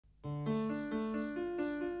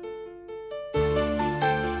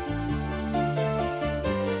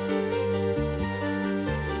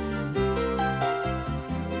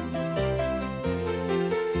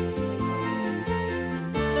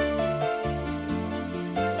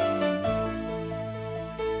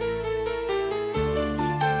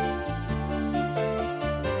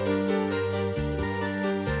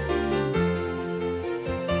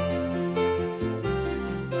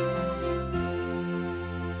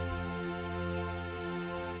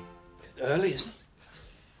early, isn't it?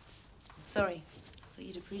 I'm sorry. I thought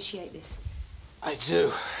you'd appreciate this. I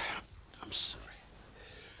do. I'm sorry.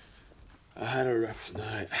 I had a rough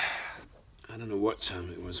night. I don't know what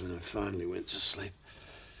time it was when I finally went to sleep.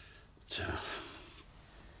 So,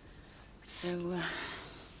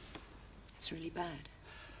 it's really bad.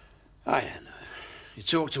 I don't know. You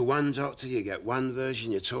talk to one doctor, you get one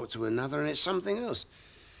version, you talk to another, and it's something else.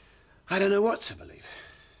 I don't know what to believe.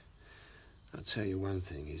 I'll tell you one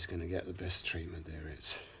thing, he's going to get the best treatment there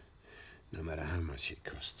is, no matter how much it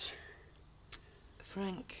costs.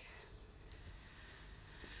 Frank,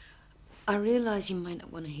 I realise you might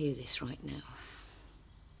not want to hear this right now.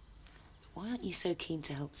 But why aren't you so keen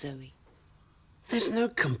to help Zoe? There's no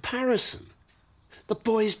comparison. The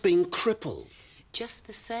boy's been crippled. Just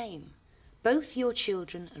the same. Both your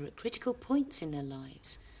children are at critical points in their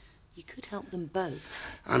lives. You could help them both.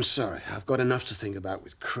 I'm sorry, I've got enough to think about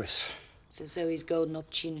with Chris. So Zoe's golden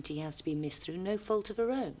opportunity has to be missed through no fault of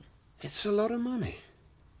her own. It's a lot of money.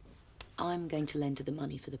 I'm going to lend her the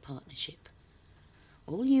money for the partnership.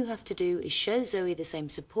 All you have to do is show Zoe the same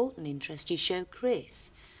support and interest you show Chris.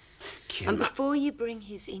 Kim, and before you bring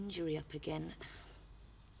his injury up again,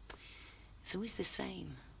 it's always the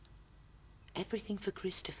same. Everything for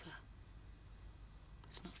Christopher.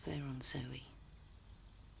 It's not fair on Zoe.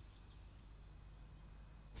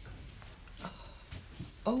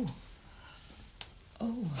 Oh.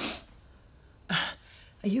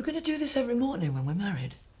 Are you going to do this every morning when we're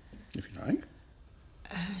married? If you like.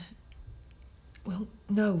 Well,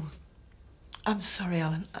 no. I'm sorry,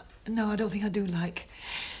 Alan. No, I don't think I do like.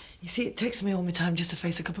 You see, it takes me all my time just to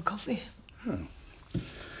face a cup of coffee. Oh.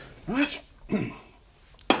 Right.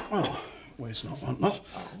 Well, waste not, want not.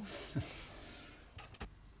 Oh.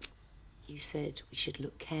 You said we should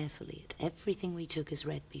look carefully at everything we took as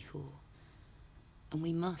read before. And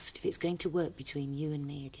we must, if it's going to work between you and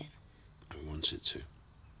me again. I want it to.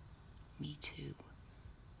 Me too.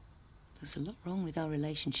 There's a lot wrong with our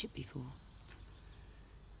relationship before.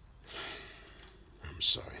 I'm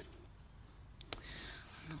sorry.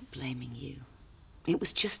 I'm not blaming you. It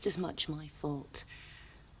was just as much my fault.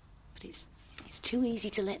 But it's too easy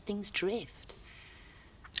to let things drift.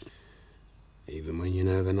 Even when you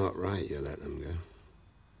know they're not right, you let them go.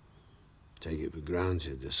 Take it for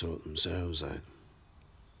granted they sort themselves out.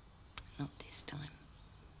 Not this time.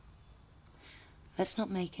 Let's not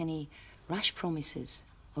make any rash promises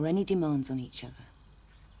or any demands on each other.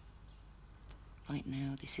 Right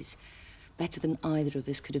now, this is better than either of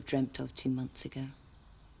us could have dreamt of 2 months ago.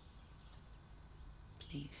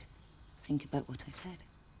 Please, think about what I said.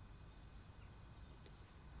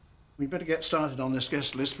 We'd better get started on this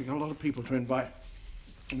guest list. We've got a lot of people to invite.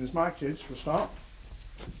 And there's my kids, for a start.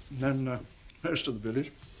 And then most of the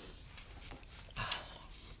village.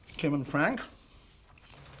 Kim and Frank.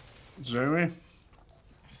 Zoe.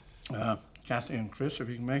 Kathy and Chris, if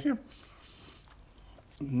you can make it.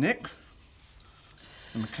 Nick.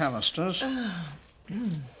 The McAllisters.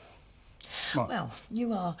 Well,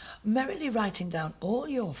 you are merrily writing down all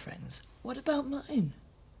your friends. What about mine?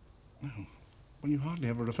 Well, you hardly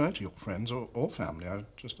ever refer to your friends or family. I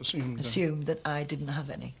just assumed... Assumed that I didn't have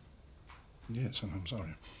any? Yes, and I'm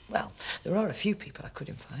sorry. Well, there are a few people I could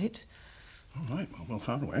invite. All right, well,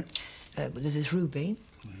 far away. There's Ruby.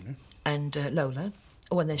 Really? And Lola.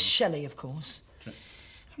 Oh, and there's Shelley, of course.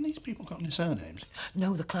 Haven't these people got any surnames?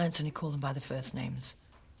 No, the clients only call them by the first names.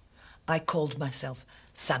 I called myself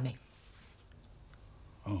Sammy.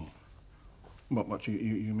 Oh. What,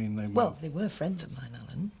 you mean they were... Well, they were friends of mine,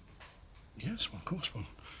 Alan. Yes, well, of course. Well,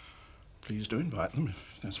 please do invite them,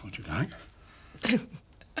 if that's what you like.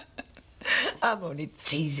 I'm only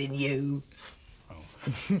teasing you. Oh.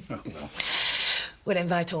 Oh, well. We'll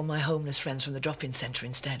invite all my homeless friends from the drop-in centre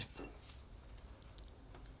instead.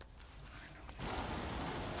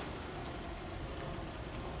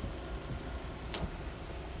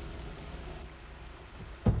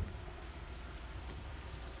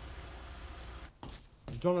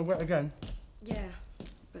 Don't know wet again? Yeah,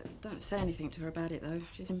 but don't say anything to her about it, though.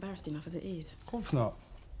 She's embarrassed enough as it is. Of course not.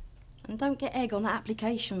 And don't get egg on that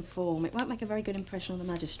application form. It won't make a very good impression on the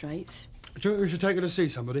magistrates. Do you think we should take her to see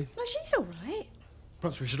somebody? No, she's all right.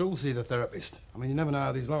 Perhaps we should all see the therapist. I mean, you never know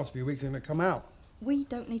how these last few weeks are going to come out. We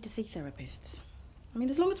don't need to see therapists. I mean,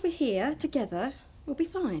 as long as we're here, together, we'll be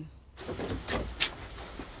fine.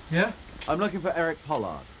 Yeah? I'm looking for Eric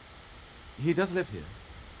Pollard. He does live here.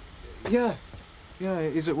 Yeah,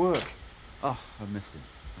 he's at work. Oh, I missed him.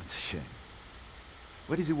 That's a shame.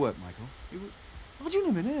 Where does he work, Michael? How do you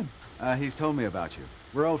know my name? He's told me about you.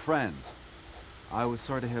 We're old friends. I was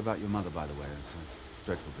sorry to hear about your mother, by the way. It's a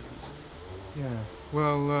dreadful business. Yeah,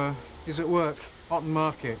 well, he's at work. Otten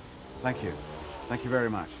Market. Thank you. Thank you very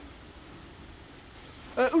much.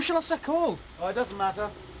 Who shall I say called? Oh, it doesn't matter.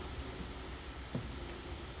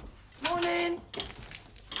 Morning.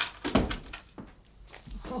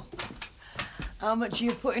 Oh, how much are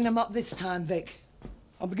you putting them up this time, Vic?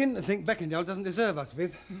 I'm beginning to think Beckendale doesn't deserve us,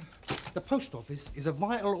 Viv. The post office is a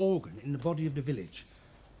vital organ in the body of the village.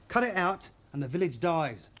 Cut it out and the village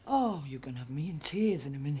dies. Oh, you're going to have me in tears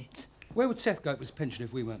in a minute. Where would Seth go to his pension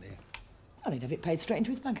if we weren't here? Well, he'd have it paid straight into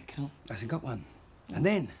his bank account. Hasn't got one. And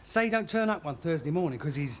then, say he don't turn up one Thursday morning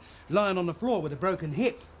because he's lying on the floor with a broken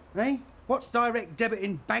hip, eh? What direct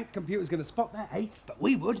debiting bank computer's going to spot that, eh? But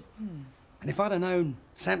we would. And if I'd have known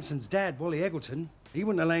Sampson's dad, Wally Eggleton, he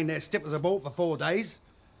wouldn't have lain there stiff as a bolt for 4 days.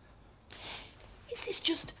 Is this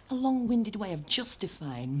just a long-winded way of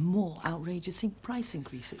justifying more outrageous price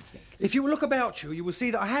increases, Vic? If you will look about you, you will see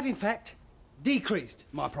that I have, in fact, decreased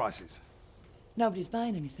my prices. Nobody's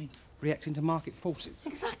buying anything. Reacting to market forces.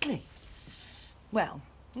 Exactly. Well,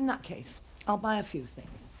 in that case, I'll buy a few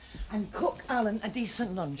things and cook Alan a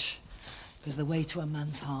decent lunch. Because the way to a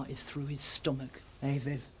man's heart is through his stomach, eh,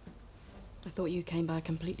 Viv? I thought you came by a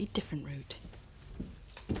completely different route.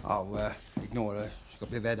 Oh, ignore her. She's got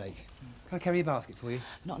a bit of headache. Can I carry a basket for you?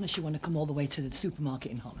 Not unless you want to come all the way to the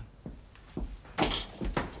supermarket in Holland.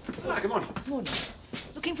 Hi, good morning. Morning.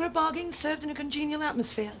 Looking for a bargain served in a congenial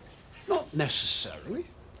atmosphere? Not necessarily.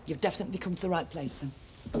 You've definitely come to the right place, then.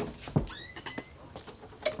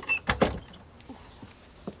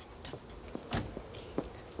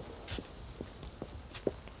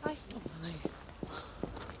 Hi.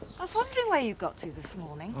 I was wondering where you got to this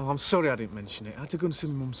morning. Oh, I'm sorry I didn't mention it. I had to go and see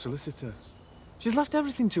my mum's solicitor. She's left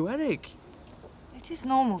everything to Eric. It is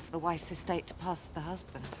normal for the wife's estate to pass to the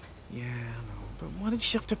husband. Yeah, I know. But why did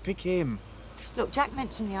she have to pick him? Look, Jack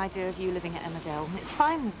mentioned the idea of you living at Emmerdale, and it's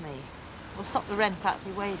fine with me. We'll stop the rent out of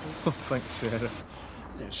your wages. Oh, thanks, Sarah.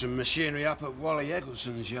 There's some machinery up at Wally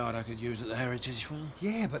Eggleston's yard I could use at the Heritage Farm.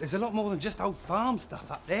 Yeah, but there's a lot more than just old farm stuff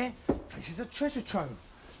up there. This is a treasure trove.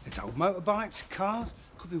 It's old motorbikes, cars.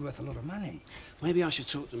 Could be worth a lot of money. Maybe I should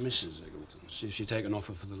talk to Mrs. Eggleton, see if she'd take an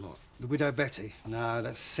offer for the lot. The widow Betty? No,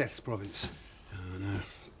 that's Seth's province. Oh,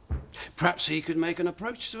 no. Perhaps he could make an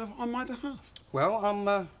approach to her on my behalf. Well,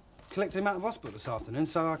 I'm collecting him out of hospital this afternoon,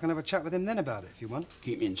 so I can have a chat with him then about it, if you want.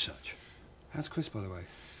 Keep me in touch. How's Chris, by the way?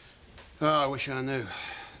 Oh, I wish I knew. It'd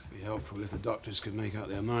be helpful if the doctors could make up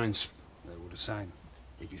their minds. They're all the same.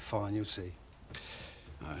 He'd be fine, you'll see.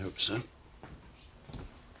 I hope so.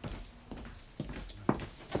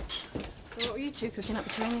 So what were you two cooking up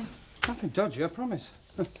between you? Nothing dodgy, I promise.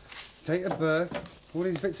 Date of birth, all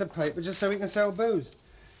these bits of paper just so we can sell booze.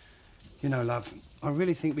 You know, love, I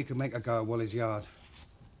really think we could make a go at Wally's yard.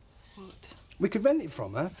 What? We could rent it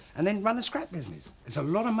from her and then run a scrap business. It's a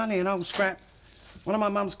lot of money in old scrap. One of my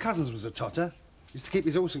mum's cousins was a totter. Used to keep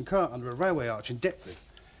his horse and cart under a railway arch in Deptford.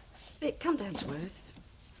 Vic, come down to earth.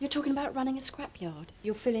 You're talking about running a scrapyard.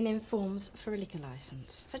 You're filling in forms for a liquor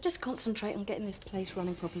licence. So just concentrate on getting this place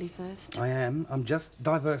running properly first. I am. I'm just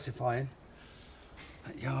diversifying.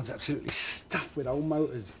 That yard's absolutely stuffed with old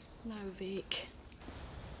motors. No, Vic.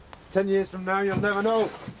 10 years from now, you'll never know.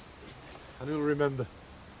 And who'll remember?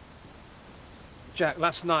 Jack,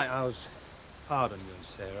 last night I was hard on you and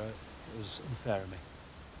Sarah. It was unfair of me.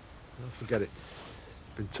 Oh, forget it.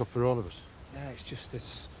 It's been tough for all of us. Yeah, it's just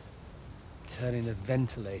this turning the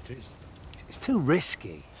ventilator. It's too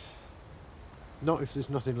risky. Not if there's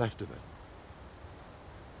nothing left of it.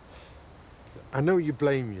 I know you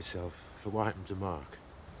blame yourself for what happened to Mark,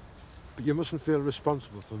 but you mustn't feel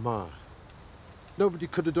responsible for Ma. Nobody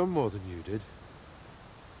could have done more than you did.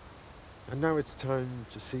 And now it's time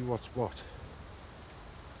to see what's what.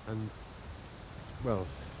 And, well,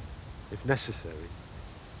 if necessary,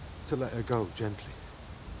 to let her go gently.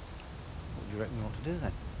 What do you reckon we ought to do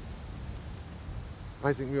then?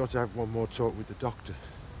 I think we ought to have one more talk with the doctor.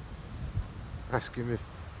 Ask him if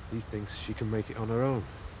he thinks she can make it on her own.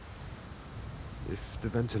 If the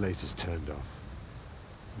ventilator's turned off.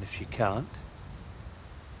 And if she can't?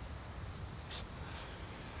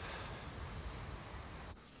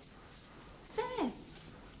 Seth!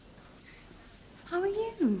 How are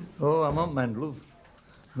you? Oh, I'm on mend, love.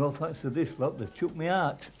 No thanks to this lot, they took me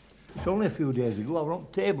out. It's only a few days ago I was on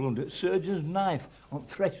the table under a surgeon's knife on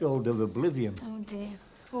threshold of oblivion. Oh dear,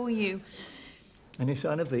 poor you. Any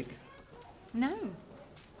sign of Vic? No.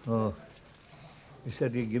 Oh, he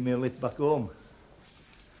said he'd give me a lift back home.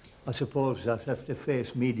 I suppose I'd have to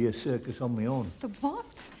face media circus on my own. The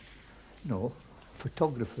what? No,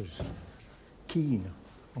 photographers. Keen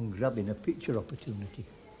on grabbing a picture opportunity.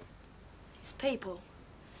 It's people.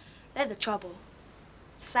 They're the trouble.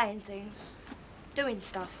 Saying things, doing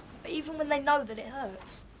stuff, but even when they know that it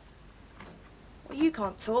hurts. Well, you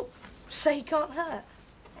can't talk, so you can't hurt,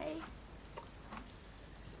 eh?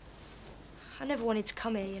 I never wanted to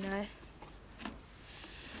come here, you know.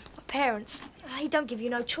 My parents, they don't give you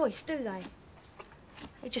no choice, do they?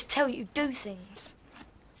 They just tell you to do things.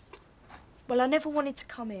 Well, I never wanted to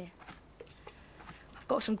come here. I've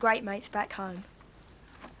got some great mates back home.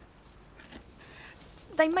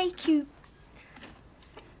 They make you...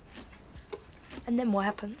 And then what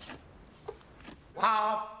happens?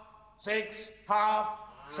 Half, 6, half,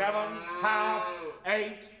 7, half,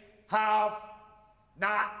 8, half,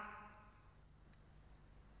 9,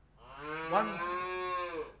 1,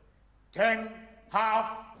 10,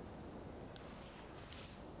 half.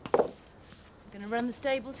 I'm going to run the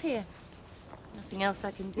stables here. Nothing else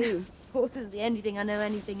I can do. Horses are the only thing I know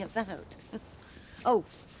anything about. Oh,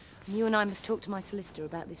 and you and I must talk to my solicitor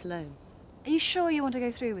about this loan. Are you sure you want to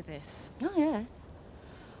go through with this? Oh, yes.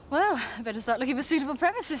 Well, I better start looking for suitable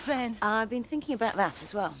premises then. I've been thinking about that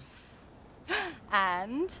as well.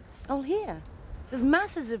 And? Oh, here. There's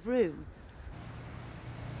masses of room.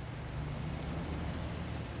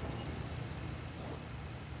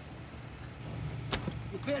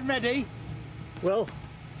 You getting ready? Well,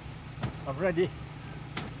 I'm ready.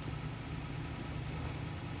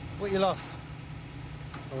 What you lost?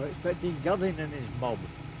 I was expecting Gavin and his mob.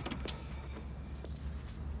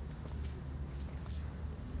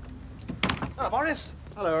 Hello, Morris.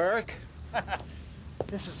 Hello, Eric.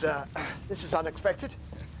 This is unexpected.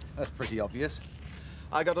 That's pretty obvious.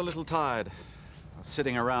 I got a little tired of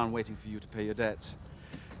sitting around waiting for you to pay your debts.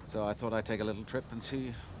 So I thought I'd take a little trip and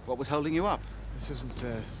see what was holding you up. This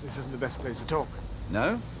isn't the best place to talk.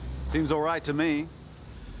 No? Seems all right to me.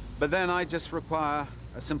 But then I just require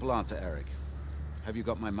a simple answer, Eric. Have you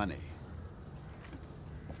got my money?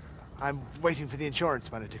 I'm waiting for the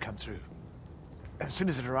insurance money to come through. As soon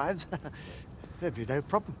as it arrives, there'll be no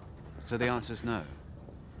problem. So the answer's no?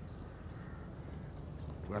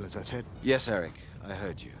 Well, as I said... Yes, Eric. I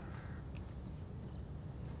heard you.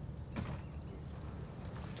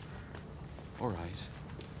 All right.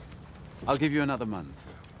 I'll give you another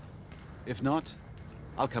month. If not,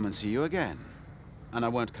 I'll come and see you again. And I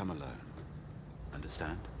won't come alone.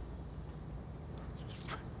 Understand?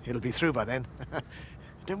 It'll be through by then.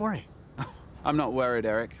 Don't worry. I'm not worried,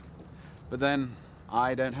 Eric. But then,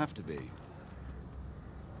 I don't have to be.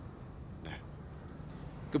 No.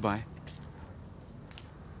 Goodbye.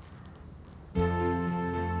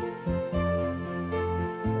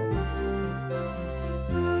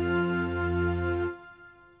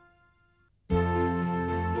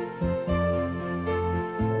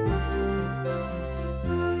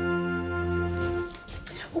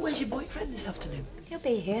 Well, where's your boyfriend this afternoon? He'll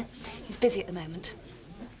be here. He's busy at the moment.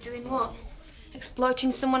 Doing what?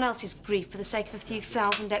 Exploiting someone else's grief for the sake of a few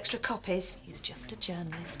thousand extra copies? He's just a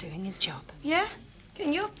journalist doing his job. Yeah?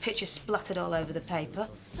 Getting your picture splattered all over the paper.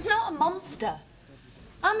 I'm not a monster.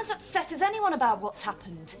 I'm as upset as anyone about what's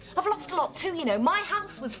happened. I've lost a lot too, you know. My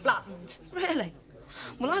house was flattened. Really?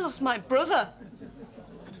 Well, I lost my brother.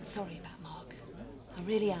 And I'm sorry about Mark. I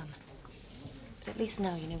really am. But at least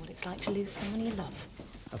now you know what it's like to lose someone you love.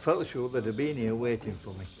 I felt sure they'd have been here waiting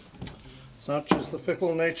for me. Such is the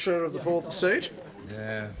fickle nature of the Fourth Estate.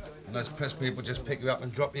 Yeah, and those press people just pick you up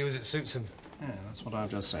and drop you as it suits them. Yeah, that's what I've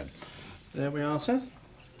just said. There we are, Seth.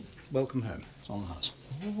 Welcome home. It's on the house.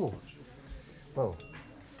 Oh. Well,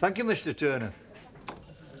 thank you, Mr. Turner.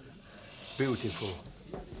 Beautiful.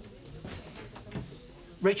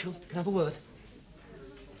 Rachel, can I have a word?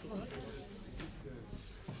 What?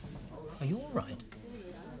 Are you all right?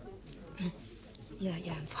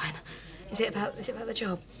 Yeah, I'm fine. Is it about the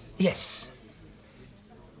job? Yes.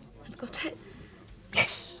 I've got it?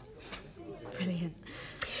 Yes. Brilliant.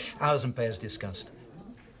 Hours and pay as discussed.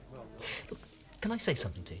 Look, can I say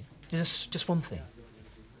something to you? Just one thing.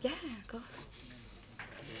 Yeah, of course.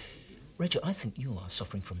 Rachel, I think you are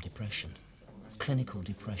suffering from depression. Clinical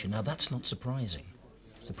depression. Now, that's not surprising.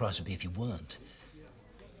 Surprise would be if you weren't.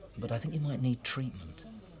 But I think you might need treatment.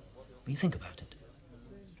 Will you think about it?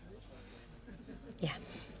 Yeah.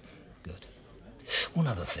 Good. One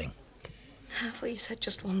other thing. I thought you said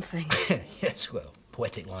just one thing. Yes, well,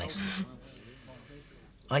 poetic license.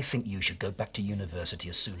 I think you should go back to university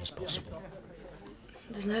as soon as possible.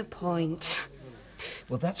 There's no point.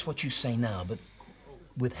 Well, that's what you say now, but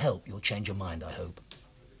with help, you'll change your mind, I hope.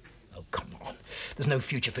 Oh, come on. There's no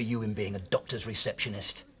future for you in being a doctor's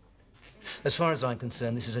receptionist. As far as I'm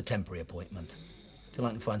concerned, this is a temporary appointment, till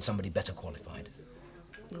I can find somebody better qualified.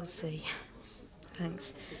 We'll see.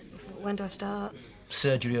 Thanks. When do I start?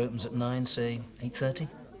 Surgery opens at 9, say 8:30.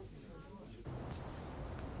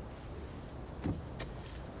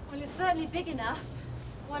 Well, you're certainly big enough.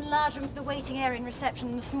 One large room for the waiting area and reception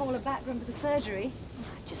and a smaller back room for the surgery.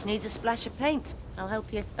 Just needs a splash of paint. I'll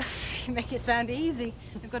help you. You make it sound easy.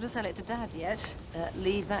 We've got to sell it to Dad yet.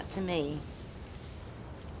 Leave that to me.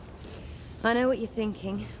 I know what you're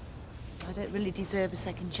thinking. I don't really deserve a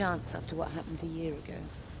second chance after what happened a year ago.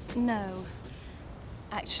 No.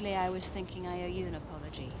 Actually, I was thinking I owe you an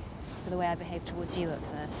apology for the way I behaved towards you at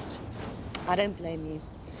first. I don't blame you.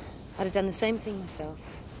 I'd have done the same thing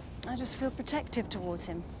myself. I just feel protective towards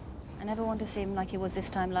him. I never want to see him like he was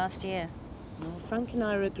this time last year. Well, Frank and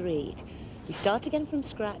I are agreed. We start again from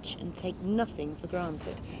scratch and take nothing for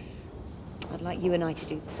granted. I'd like you and I to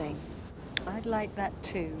do the same. I'd like that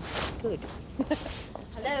too. Good.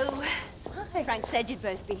 Hello. Hi. Frank said you'd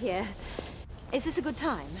both be here. Is this a good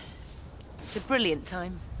time? It's a brilliant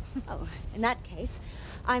time. Oh, in that case,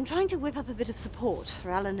 I'm trying to whip up a bit of support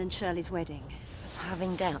for Alan and Shirley's wedding.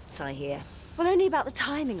 Having doubts, I hear. Well, only about the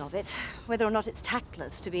timing of it, whether or not it's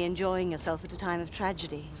tactless to be enjoying yourself at a time of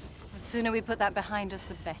tragedy. The sooner we put that behind us,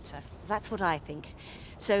 the better. That's what I think.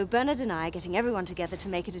 So Bernard and I are getting everyone together to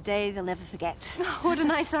make it a day they'll never forget. Oh, what a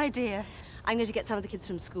nice idea. I'm going to get some of the kids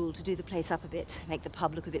from school to do the place up a bit, make the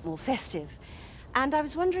pub look a bit more festive. And I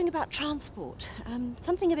was wondering about transport.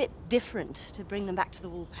 Something a bit different to bring them back to the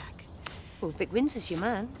Woolpack. Well, Vic Windsor's your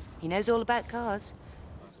man. He knows all about cars.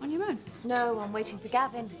 On your own? No, I'm waiting for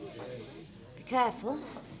Gavin. Be careful.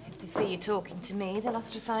 If they see you talking to me, they'll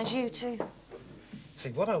ostracise you too. See,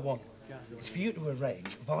 what I want is for you to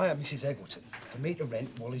arrange, via Mrs. Eggleton, for me to rent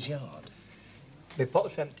Wally's yard. My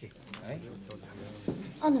pot's empty. Eh?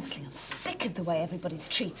 Honestly, I'm sick of the way everybody's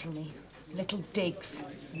treating me. Little digs,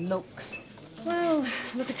 looks. Well,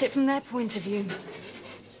 look at it from their point of view.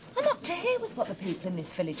 I'm up to here with what the people in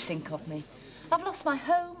this village think of me. I've lost my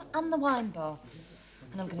home and the wine bar.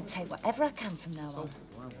 And I'm going to take whatever I can from now on.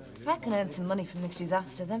 If I can earn some money from this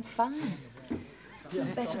disaster, then fine. It's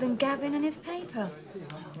not better than Gavin and his paper.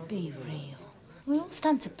 Oh, be real. We all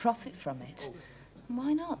stand to profit from it. And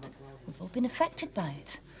why not? We've all been affected by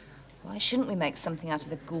it. Why shouldn't we make something out of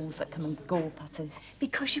the ghouls that come and gawp at us?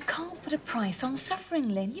 Because you can't put a price on suffering,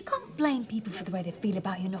 Lynn. You can't blame people for the way they feel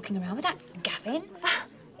about you knocking around with that Gavin.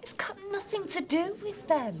 It's got nothing to do with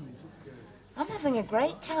them. I'm having a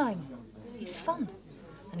great time. He's fun.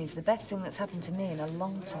 And he's the best thing that's happened to me in a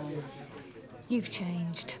long time. You've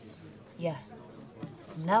changed. Yeah.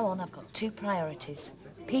 From now on, I've got two priorities.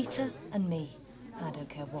 Peter and me. And I don't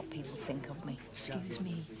care what people think of me. Excuse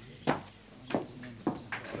me.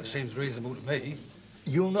 Well, it seems reasonable to me.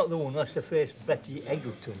 You're not the one who has to face Betty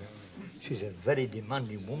Eggleton. She's a very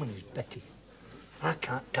demanding woman, is Betty. I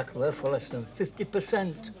can't tackle her for less than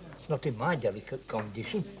 50%. Not in my delicate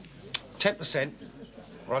condition. 10%,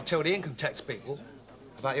 or I'll tell the income tax people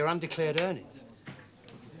about your undeclared earnings.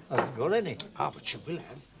 I haven't got any. Ah, but you will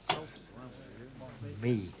have.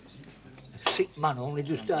 Me. A sick man only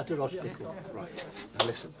just started hospital. Right. Now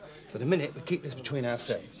listen, for the minute, we keep this between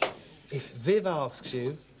ourselves. If Viv asks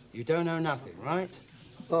you, you don't know nothing, right?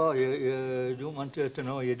 Oh, you don't want her to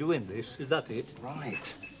know you're doing this, is that it?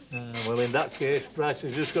 Right. Well, in that case, price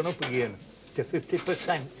has just gone up again to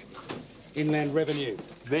 50%. Inland revenue.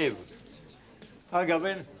 Viv. Hi,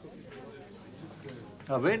 Gavin.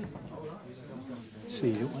 Gavin? See,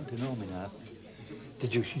 you don't want to know me now. They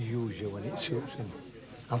just use you when it suits them.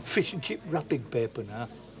 I'm fish and chip wrapping paper now.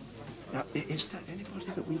 Now, is there anybody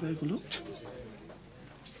that we've overlooked?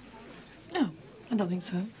 No, I don't think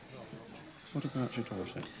so. What about your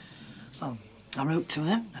daughter? Well, I wrote to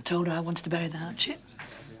her. I told her I wanted to bury the hardship.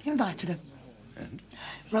 Invited her. And?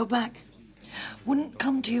 Wrote back. Wouldn't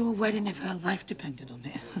come to your wedding if her life depended on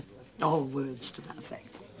it. All words to that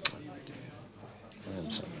effect. Oh, dear. I am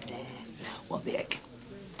sorry. What the heck?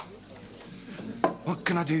 What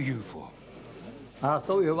can I do you for? I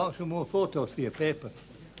thought you want some more photos for your paper.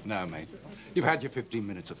 No, mate. You've had your 15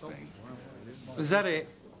 minutes of fame. Is that it?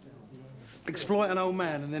 Exploit an old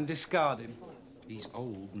man and then discard him? He's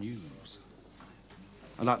old news.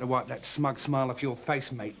 I'd like to wipe that smug smile off your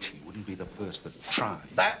face, mate. You wouldn't be the first to try.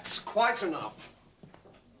 That's quite enough.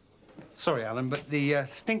 Sorry, Alan, but the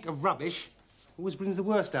stink of rubbish always brings the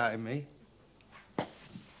worst out in me.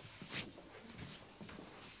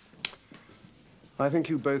 I think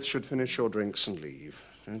you both should finish your drinks and leave,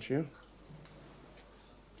 don't you?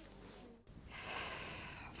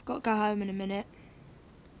 I've got to go home in a minute.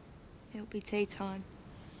 It'll be tea time.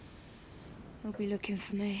 They'll be looking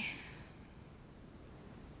for me.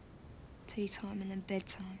 Tea time and then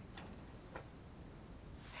bedtime.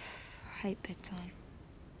 I hate bedtime.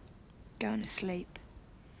 Going to sleep.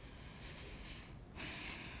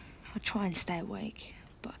 I try and stay awake,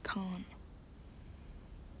 but I can't.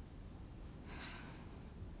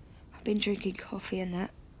 I've been drinking coffee and that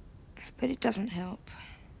but it doesn't help.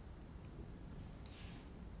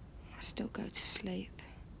 I still go to sleep.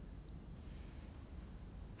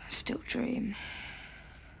 I still dream.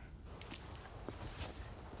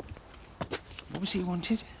 What was it you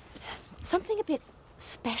wanted? Something a bit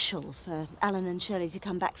special for Alan and Shirley to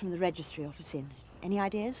come back from the registry office in. Any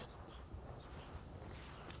ideas?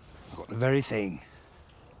 I've got the very thing.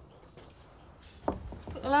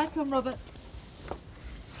 Put the lights on, Robert.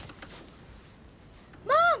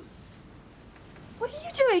 Mum! What are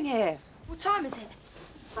you doing here? What time is it?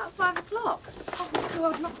 About 5 o'clock. Oh,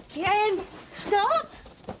 God, not again! Scott?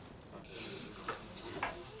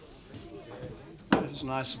 That is a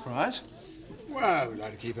nice surprise. Well, we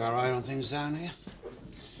like to keep our eye on things down here.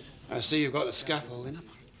 I see you've got the scaffolding up.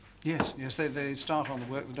 Yes, yes, they start on the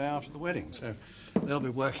work the day after the wedding, so they'll be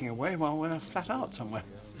working away while we're flat out somewhere.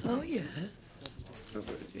 Oh, yeah?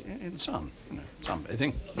 In sun, you know,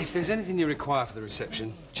 sunbathing. If there's anything you require for the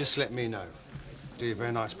reception, just let me know. Do you a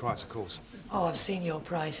very nice price, of course. Oh, I've seen your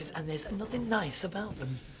prices, and there's nothing nice about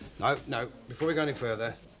them. No. Before we go any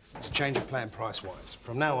further, it's a change of plan price-wise.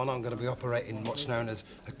 From now on, I'm going to be operating what's known as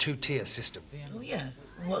a two-tier system. Oh, yeah?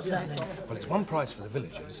 And what's that, then? Well, it's one price for the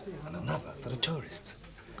villagers and another for the tourists.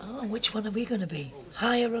 Oh, and which one are we going to be?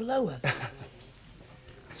 Higher or lower?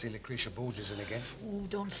 I see Lucretia Borges in again. Oh,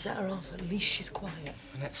 don't set her off. At least she's quiet.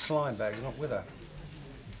 And that slime bag's not with her.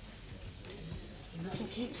 You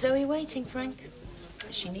mustn't keep Zoe waiting, Frank.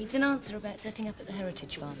 She needs an answer about setting up at the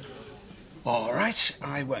Heritage Farm. All right,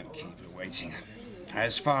 I won't keep her waiting.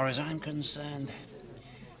 As far as I'm concerned,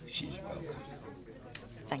 she's welcome.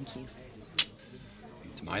 Thank you.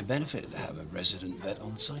 It's my benefit to have a resident vet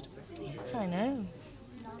on site. Yes, I know.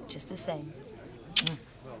 But just the same.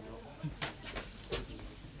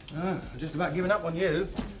 Oh, I'm just about giving up on you.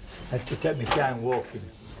 I have to take my time walking.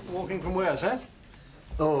 Walking from where, sir?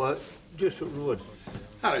 Oh, just up the road.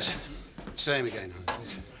 Harrison, same again,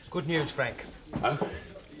 please. Good news, Frank. Oh?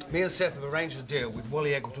 Me and Seth have arranged a deal with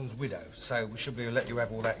Wally Eggleton's widow, so we should be able to let you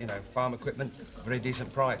have all that, you know, farm equipment, very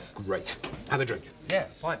decent price. Great. Have a drink. Yeah,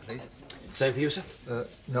 pint, please. Same for you, sir?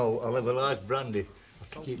 No, I'll have a large brandy. I have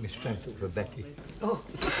to keep my strength up for Betty. Oh.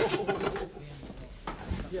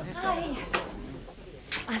 Hi.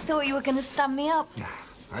 I thought you were going to stand me up.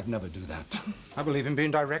 I'd never do that. I believe in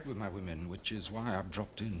being direct with my women, which is why I've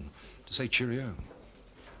dropped in to say cheerio.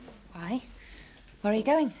 Why? Where are you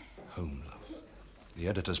going? Home, love. The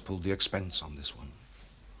editor's pulled the expense on this one.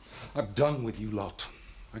 I've done with you lot.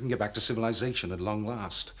 I can get back to civilization at long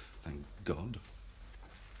last. Thank God.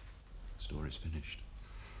 The story's finished.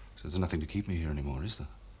 So there's nothing to keep me here anymore, is there?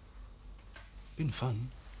 Been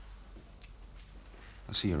fun.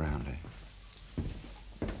 I'll see you around, eh?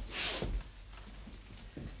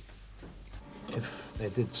 If they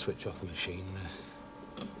did switch off the machine,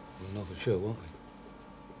 we'll know for sure, won't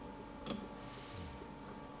we?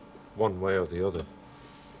 One way or the other.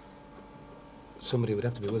 Somebody would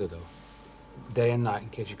have to be with her, though. Day and night, in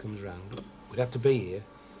case she comes round. We'd have to be here.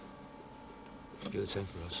 She'd do the same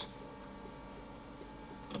for us.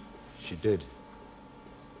 She did.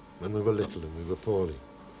 When we were little and we were poorly,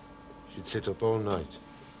 she'd sit up all night.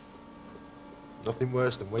 Nothing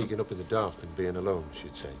worse than waking up in the dark and being alone,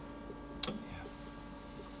 she'd say. Yeah.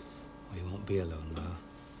 We won't be alone, Bar.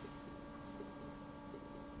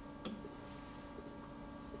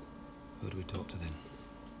 Who do we talk to then?